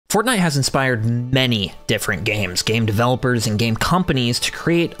Fortnite has inspired many different games, game developers, and game companies to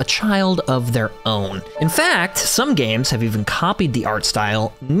create a child of their own. In fact, some games have even copied the art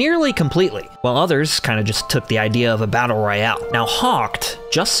style nearly completely, while others kind of just took the idea of a battle royale. Now, Hawked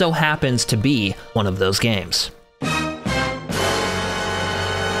just so happens to be one of those games.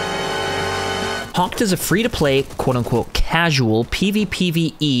 Hawked is a free-to-play, quote-unquote, casual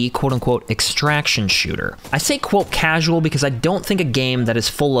PvPvE, quote-unquote, extraction shooter. I say, quote, casual because I don't think a game that is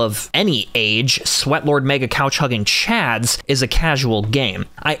full of any age, sweatlord mega couch-hugging chads is a casual game.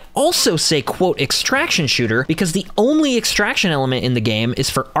 I also say, quote, extraction shooter because the only extraction element in the game is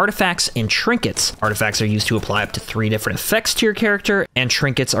for artifacts and trinkets. Artifacts are used to apply up to 3 different effects to your character, and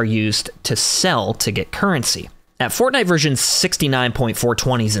trinkets are used to sell to get currency. At Fortnite version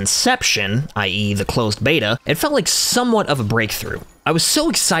 69.420's inception, i.e. the closed beta, it felt like somewhat of a breakthrough. I was so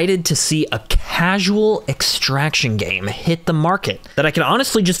excited to see a casual extraction game hit the market that I could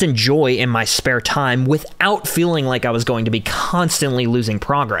honestly just enjoy in my spare time without feeling like I was going to be constantly losing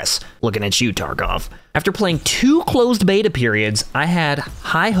progress. Looking at you, Tarkov. After playing 2 closed beta periods, I had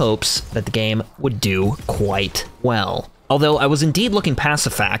high hopes that the game would do quite well. Although I was indeed looking past the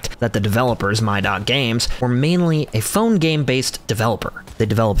fact that the developers, My.Games, were mainly a phone game-based developer. They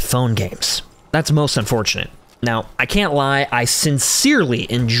developed phone games. That's most unfortunate. Now, I can't lie, I sincerely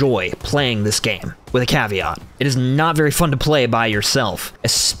enjoy playing this game, with a caveat. It is not very fun to play by yourself,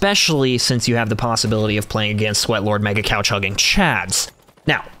 especially since you have the possibility of playing against sweatlord mega couch-hugging chads.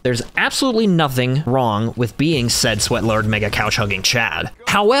 Now, there's absolutely nothing wrong with being said sweatlord mega couch-hugging chad.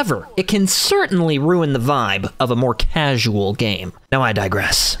 However, it can certainly ruin the vibe of a more casual game. Now I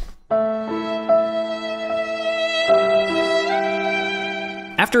digress.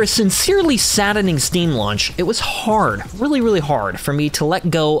 After a sincerely saddening Steam launch, it was hard, really hard, for me to let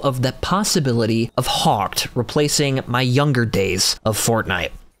go of the possibility of Hawked replacing my younger days of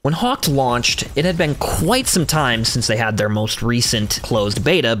Fortnite. When Hawked launched, it had been quite some time since they had their most recent closed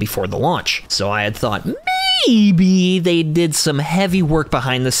beta before the launch, so I had thought maybe they did some heavy work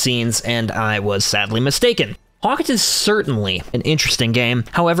behind the scenes, and I was sadly mistaken. Hawked is certainly an interesting game,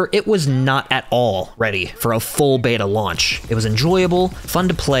 however, it was not at all ready for a full beta launch. It was enjoyable, fun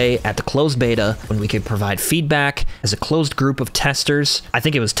to play at the closed beta when we could provide feedback as a closed group of testers. I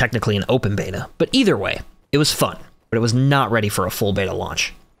think it was technically an open beta, but either way, it was fun, but it was not ready for a full beta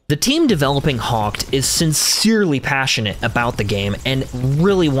launch. The team developing Hawked is sincerely passionate about the game and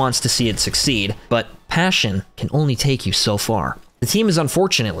really wants to see it succeed, but passion can only take you so far. The team is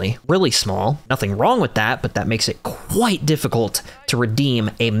unfortunately really small, nothing wrong with that, but that makes it quite difficult to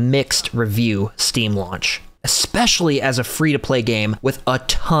redeem a mixed review Steam launch, especially as a free-to-play game with a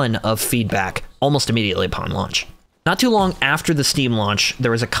ton of feedback almost immediately upon launch. Not too long after the Steam launch,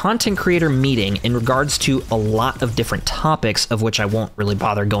 there was a content creator meeting in regards to a lot of different topics, of which I won't really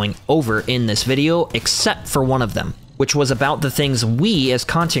bother going over in this video, except for one of them, which was about the things we as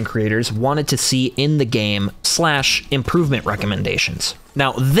content creators wanted to see in the game / improvement recommendations.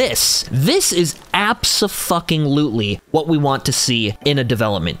 Now this is abso-fucking-lutely what we want to see in a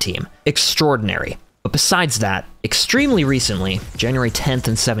development team. Extraordinary. But besides that, extremely recently, January 10th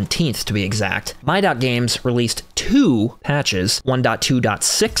and 17th to be exact, My.Games released 2 patches,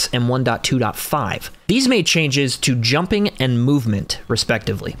 1.2.6 and 1.2.5. These made changes to jumping and movement,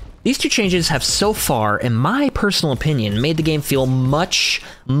 respectively. These 2 changes have so far, in my personal opinion, made the game feel much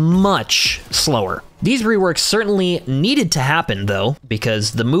slower. These reworks certainly needed to happen, though,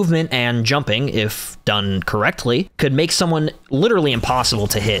 because the movement and jumping, if done correctly, could make someone literally impossible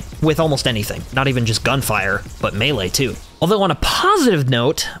to hit with almost anything, not even just gunfire, but melee too. Although on a positive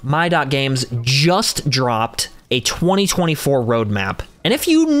note, My.Games just dropped a 2024 roadmap. And if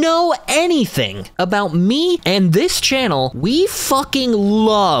you know anything about me and this channel, we fucking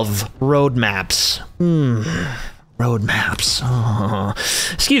love roadmaps. Roadmaps. Oh.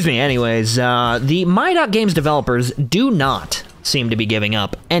 Excuse me, anyways, the My.Games developers do not seem to be giving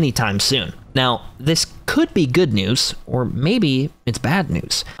up anytime soon. Now, this could be good news, or maybe it's bad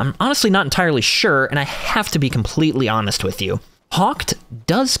news. I'm honestly not entirely sure, and I have to be completely honest with you. Hawked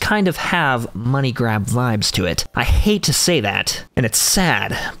does kind of have money grab vibes to it. I hate to say that, and it's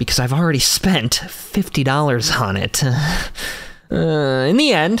sad, because I've already spent $50 on it. In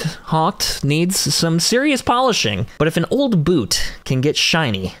the end, Hawked needs some serious polishing, but if an old boot can get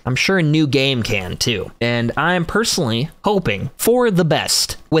shiny, I'm sure a new game can too. And I'm personally hoping for the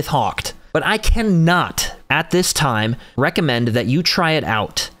best with Hawked, but I cannot, at this time, recommend that you try it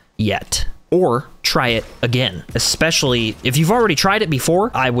out yet. Or try it again. Especially if you've already tried it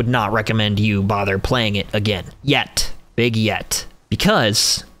before, I would not recommend you bother playing it again. Yet. Big yet.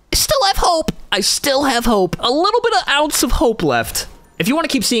 Because I still have hope. I still have hope. A little bit of ounce of hope left. If you want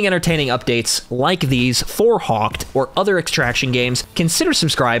to keep seeing entertaining updates like these for Hawked or other extraction games, consider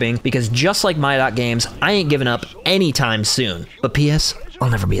subscribing, because just like My.Games, I ain't giving up anytime soon. But P.S.,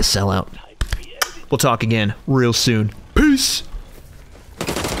 I'll never be a sellout. We'll talk again real soon. Peace!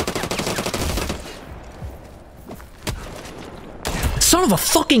 Son of a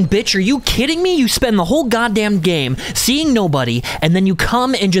fucking bitch, are you kidding me? You spend the whole goddamn game seeing nobody, and then you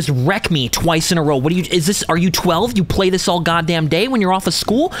come and just wreck me twice in a row. What are you 12? You play this all goddamn day when you're off of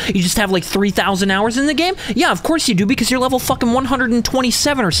school? You just have like 3,000 hours in the game? Yeah, of course you do, because you're level fucking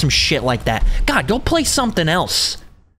 127 or some shit like that. God, go play something else.